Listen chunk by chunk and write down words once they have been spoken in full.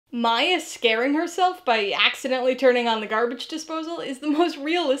Maya scaring herself by accidentally turning on the garbage disposal is the most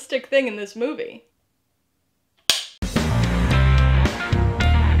realistic thing in this movie.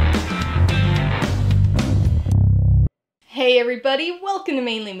 Hey everybody, welcome to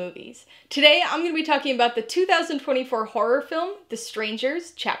Mainly Movies. Today I'm going to be talking about the 2024 horror film, The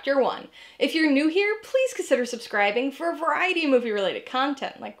Strangers, Chapter 1. If you're new here, please consider subscribing for a variety of movie-related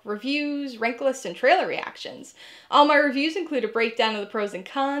content, like reviews, rank lists, and trailer reactions. All my reviews include a breakdown of the pros and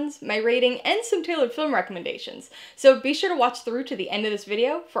cons, my rating, and some tailored film recommendations, so be sure to watch through to the end of this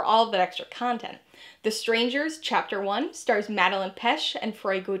video for all of that extra content. The Strangers, Chapter 1, stars Madelaine Petsch and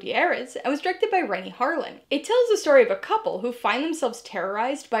Froy Gutierrez, and was directed by Renny Harlin. It tells the story of a couple who find themselves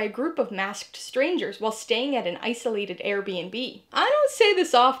terrorized by a group of masked strangers while staying at an isolated Airbnb. I don't say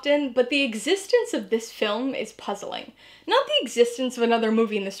this often, but the existence of this film is puzzling. Not the existence of another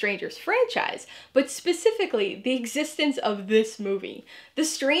movie in the Strangers franchise, but specifically the existence of this movie. The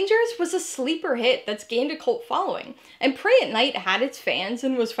Strangers was a sleeper hit that's gained a cult following, and Pray at Night had its fans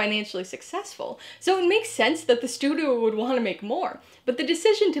and was financially successful, so it makes sense that the studio would want to make more, but the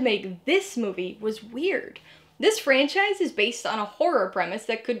decision to make this movie was weird. This franchise is based on a horror premise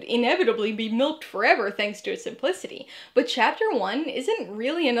that could inevitably be milked forever thanks to its simplicity, but Chapter 1 isn't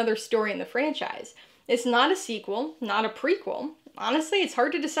really another story in the franchise. It's not a sequel, not a prequel. Honestly, it's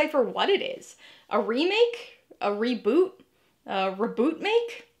hard to decipher what it is. A remake? A reboot? A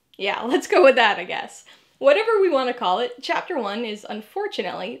reboot-make? Yeah, let's go with that, I guess. Whatever we want to call it, Chapter 1 is,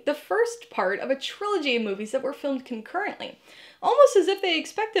 unfortunately, the first part of a trilogy of movies that were filmed concurrently. Almost as if they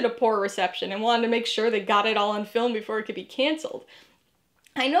expected a poor reception and wanted to make sure they got it all on film before it could be cancelled.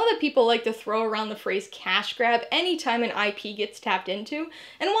 I know that people like to throw around the phrase cash grab anytime an IP gets tapped into,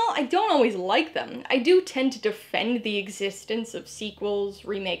 and while I don't always like them, I do tend to defend the existence of sequels,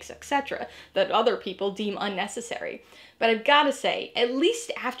 remakes, etc. that other people deem unnecessary. But I've gotta say, at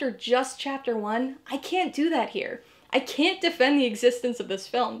least after just Chapter 1, I can't do that here. I can't defend the existence of this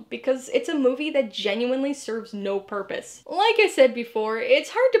film because it's a movie that genuinely serves no purpose. Like I said before,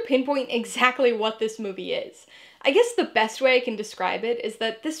 it's hard to pinpoint exactly what this movie is. I guess the best way I can describe it is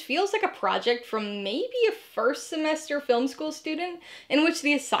that this feels like a project from maybe a first semester film school student in which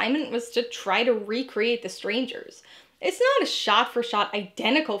the assignment was to try to recreate The Strangers. It's not a shot-for-shot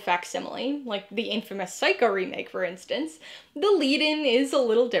identical facsimile, like the infamous Psycho remake, for instance. The lead-in is a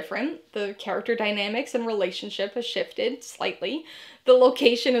little different, the character dynamics and relationship has shifted slightly, the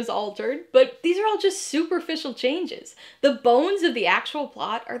location is altered, but these are all just superficial changes. The bones of the actual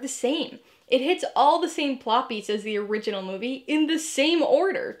plot are the same. It hits all the same plot beats as the original movie in the same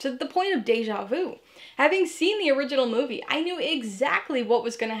order, to the point of deja vu. Having seen the original movie, I knew exactly what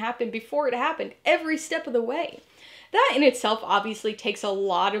was going to happen before it happened, every step of the way. That in itself obviously takes a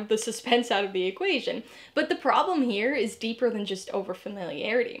lot of the suspense out of the equation, but the problem here is deeper than just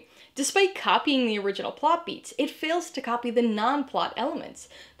overfamiliarity. Despite copying the original plot beats, it fails to copy the non-plot elements,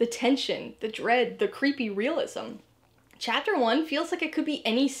 the tension, the dread, the creepy realism. Chapter 1 feels like it could be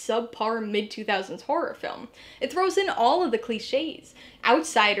any subpar mid-2000s horror film. It throws in all of the cliches.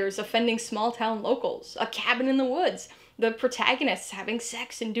 Outsiders offending small-town locals, a cabin in the woods, the protagonists having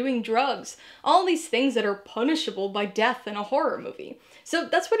sex and doing drugs, all these things that are punishable by death in a horror movie. So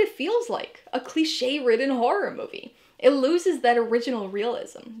that's what it feels like, a cliche-ridden horror movie. It loses that original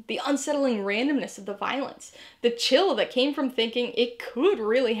realism, the unsettling randomness of the violence, the chill that came from thinking it could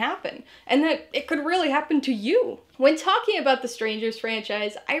really happen, and that it could really happen to you. When talking about the Strangers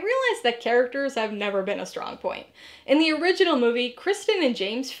franchise, I realized that characters have never been a strong point. In the original movie, Kristen and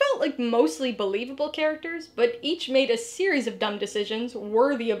James felt like mostly believable characters, but each made a series of dumb decisions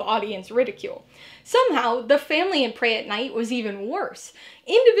worthy of audience ridicule. Somehow, the family in Pray at Night was even worse.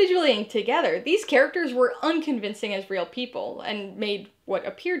 Individually and together, these characters were unconvincing as real people, and made what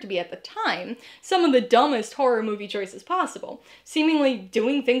appeared to be at the time some of the dumbest horror movie choices possible, seemingly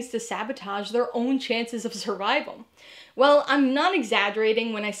doing things to sabotage their own chances of survival. Well, I'm not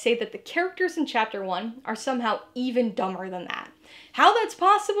exaggerating when I say that the characters in Chapter 1 are somehow even dumber than that. How that's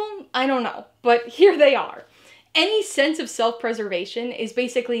possible, I don't know, but here they are. Any sense of self-preservation is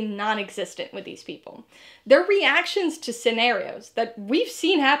basically non-existent with these people. Their reactions to scenarios that we've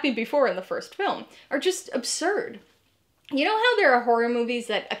seen happen before in the first film are just absurd. You know how there are horror movies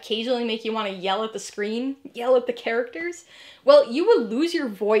that occasionally make you want to yell at the screen, yell at the characters? Well, you would lose your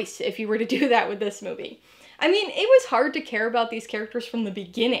voice if you were to do that with this movie. I mean, it was hard to care about these characters from the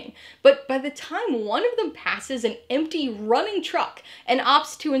beginning, but by the time one of them passes an empty running truck and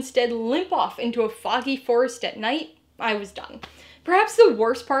opts to instead limp off into a foggy forest at night, I was done. Perhaps the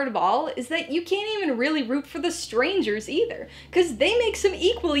worst part of all is that you can't even really root for the strangers either, because they make some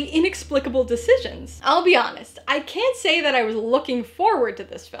equally inexplicable decisions. I'll be honest, I can't say that I was looking forward to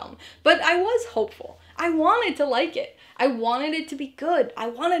this film, but I was hopeful. I wanted to like it. I wanted it to be good. I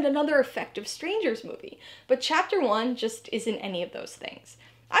wanted another effective Strangers movie. But Chapter 1 just isn't any of those things.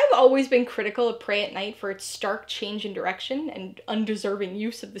 I've always been critical of Prey at Night for its stark change in direction and undeserving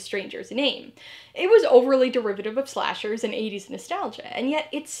use of the Stranger's name. It was overly derivative of slashers and 80s nostalgia, and yet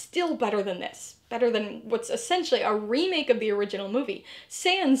it's still better than this. Better than what's essentially a remake of the original movie,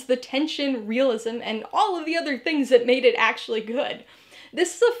 sans the tension, realism, and all of the other things that made it actually good.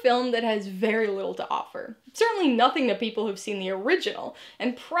 This is a film that has very little to offer. Certainly nothing to people who've seen the original,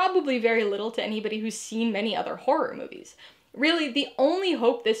 and probably very little to anybody who's seen many other horror movies. Really, the only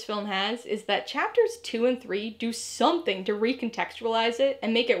hope this film has is that chapters 2 and 3 do something to recontextualize it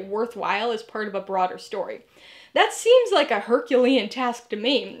and make it worthwhile as part of a broader story. That seems like a Herculean task to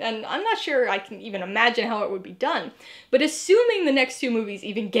me, and I'm not sure I can even imagine how it would be done, but assuming the next 2 movies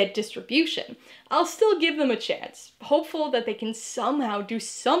even get distribution, I'll still give them a chance, hopeful that they can somehow do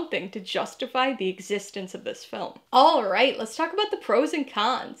something to justify the existence of this film. Alright, let's talk about the pros and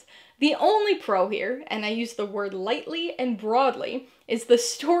cons. The only pro here, and I use the word lightly and broadly, is the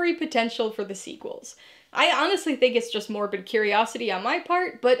story potential for the sequels. I honestly think it's just morbid curiosity on my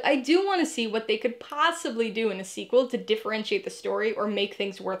part, but I do want to see what they could possibly do in a sequel to differentiate the story or make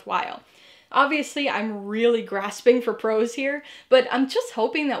things worthwhile. Obviously, I'm really grasping for pros here, but I'm just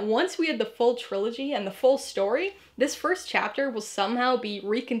hoping that once we have the full trilogy and the full story, this first chapter will somehow be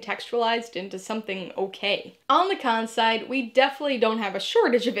recontextualized into something okay. On the con side, we definitely don't have a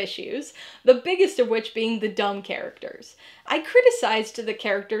shortage of issues, the biggest of which being the dumb characters. I criticized the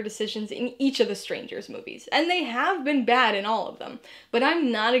character decisions in each of the Strangers movies, and they have been bad in all of them, but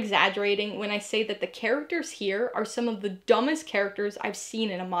I'm not exaggerating when I say that the characters here are some of the dumbest characters I've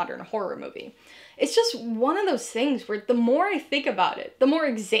seen in a modern horror movie. It's just one of those things where the more I think about it, the more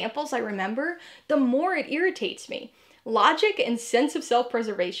examples I remember, the more it irritates me. Logic and sense of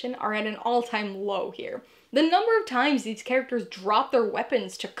self-preservation are at an all-time low here. The number of times these characters drop their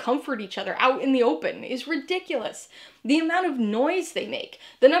weapons to comfort each other out in the open is ridiculous. The amount of noise they make,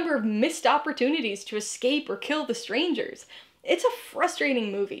 the number of missed opportunities to escape or kill the strangers. It's a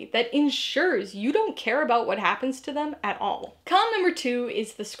frustrating movie that ensures you don't care about what happens to them at all. Con number 2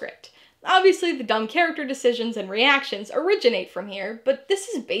 is the script. Obviously, the dumb character decisions and reactions originate from here, but this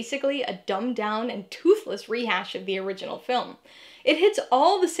is basically a dumbed down and toothless rehash of the original film. It hits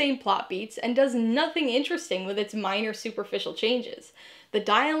all the same plot beats and does nothing interesting with its minor superficial changes. The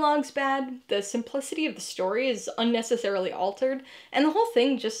dialogue's bad, the simplicity of the story is unnecessarily altered, and the whole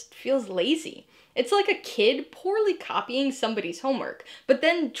thing just feels lazy. It's like a kid poorly copying somebody's homework, but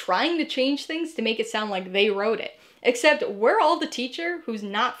then trying to change things to make it sound like they wrote it. Except we're all the teacher who's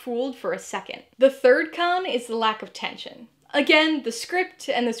not fooled for a second. The third con is the lack of tension. Again, the script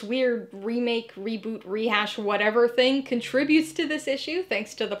and this weird remake, reboot, rehash, whatever thing contributes to this issue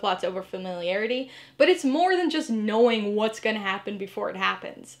thanks to the plot's overfamiliarity, but it's more than just knowing what's gonna happen before it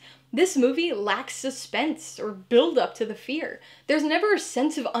happens. This movie lacks suspense or build up to the fear. There's never a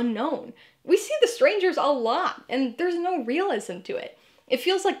sense of unknown. We see the strangers a lot, and there's no realism to it. It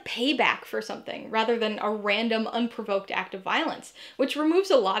feels like payback for something, rather than a random, unprovoked act of violence, which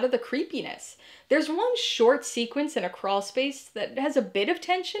removes a lot of the creepiness. There's one short sequence in a crawl space that has a bit of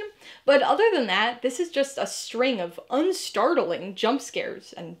tension, but other than that, this is just a string of unstartling jump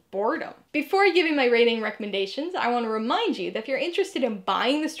scares and boredom. Before I give you my rating recommendations, I want to remind you that if you're interested in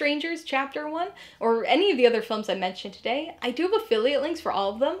buying The Strangers Chapter 1, or any of the other films I mentioned today, I do have affiliate links for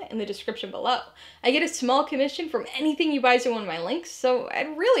all of them in the description below. I get a small commission from anything you buy through one of my links, so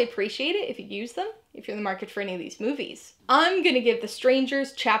I'd really appreciate it if you'd use them, if you're in the market for any of these movies. I'm gonna give The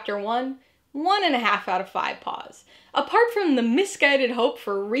Strangers Chapter 1 1.5 out of 5 paws. Apart from the misguided hope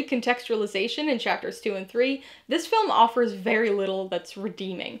for recontextualization in chapters 2 and 3, this film offers very little that's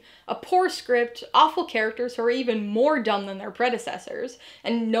redeeming. A poor script, awful characters who are even more dumb than their predecessors,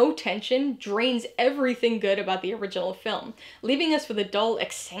 and no tension drains everything good about the original film, leaving us with a dull,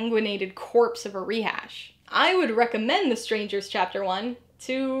 exsanguinated corpse of a rehash. I would recommend The Strangers Chapter 1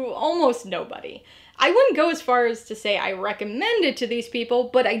 to almost nobody. I wouldn't go as far as to say I recommend it to these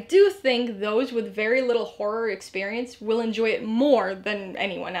people, but I do think those with very little horror experience will enjoy it more than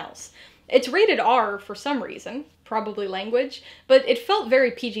anyone else. It's rated R for some reason, probably language, but it felt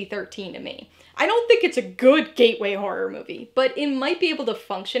very PG-13 to me. I don't think it's a good gateway horror movie, but it might be able to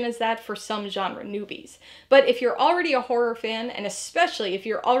function as that for some genre newbies. But if you're already a horror fan, and especially if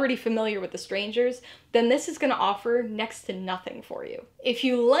you're already familiar with The Strangers, then this is going to offer next to nothing for you. If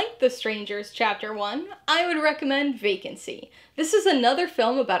you like The Strangers Chapter 1, I would recommend Vacancy. This is another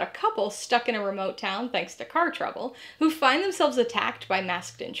film about a couple stuck in a remote town thanks to car trouble, who find themselves attacked by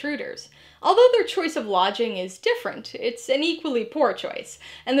masked intruders. Although their choice of lodging is different, it's an equally poor choice,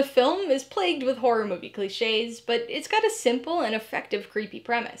 and the film is plagued with horror movie cliches, but it's got a simple and effective creepy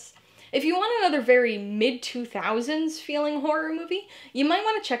premise. If you want another very mid-2000s feeling horror movie, you might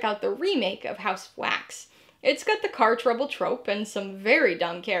want to check out the remake of House of Wax. It's got the car trouble trope and some very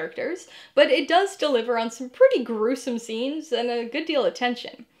dumb characters, but it does deliver on some pretty gruesome scenes and a good deal of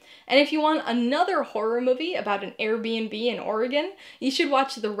tension. And if you want another horror movie about an Airbnb in Oregon, you should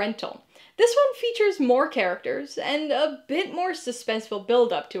watch The Rental. This one features more characters and a bit more suspenseful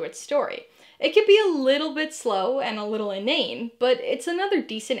build-up to its story. It can be a little bit slow and a little inane, but it's another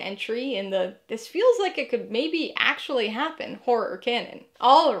decent entry in the "this feels like it could maybe actually happen" horror canon.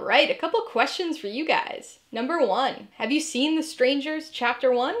 Alright, a couple questions for you guys. Number 1, have you seen The Strangers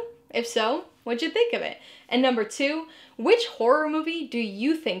Chapter 1? If so, what'd you think of it? And number 2, which horror movie do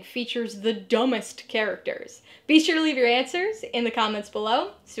you think features the dumbest characters? Be sure to leave your answers in the comments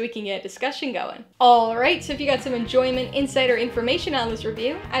below so we can get a discussion going. Alright, so if you got some enjoyment, insight, or information on this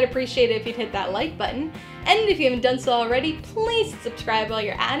review, I'd appreciate it if you'd hit that like button. And if you haven't done so already, please subscribe while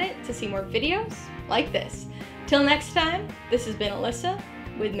you're at it to see more videos like this. Till next time, this has been Alyssa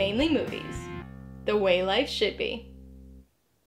with Mainly Movies, the way life should be.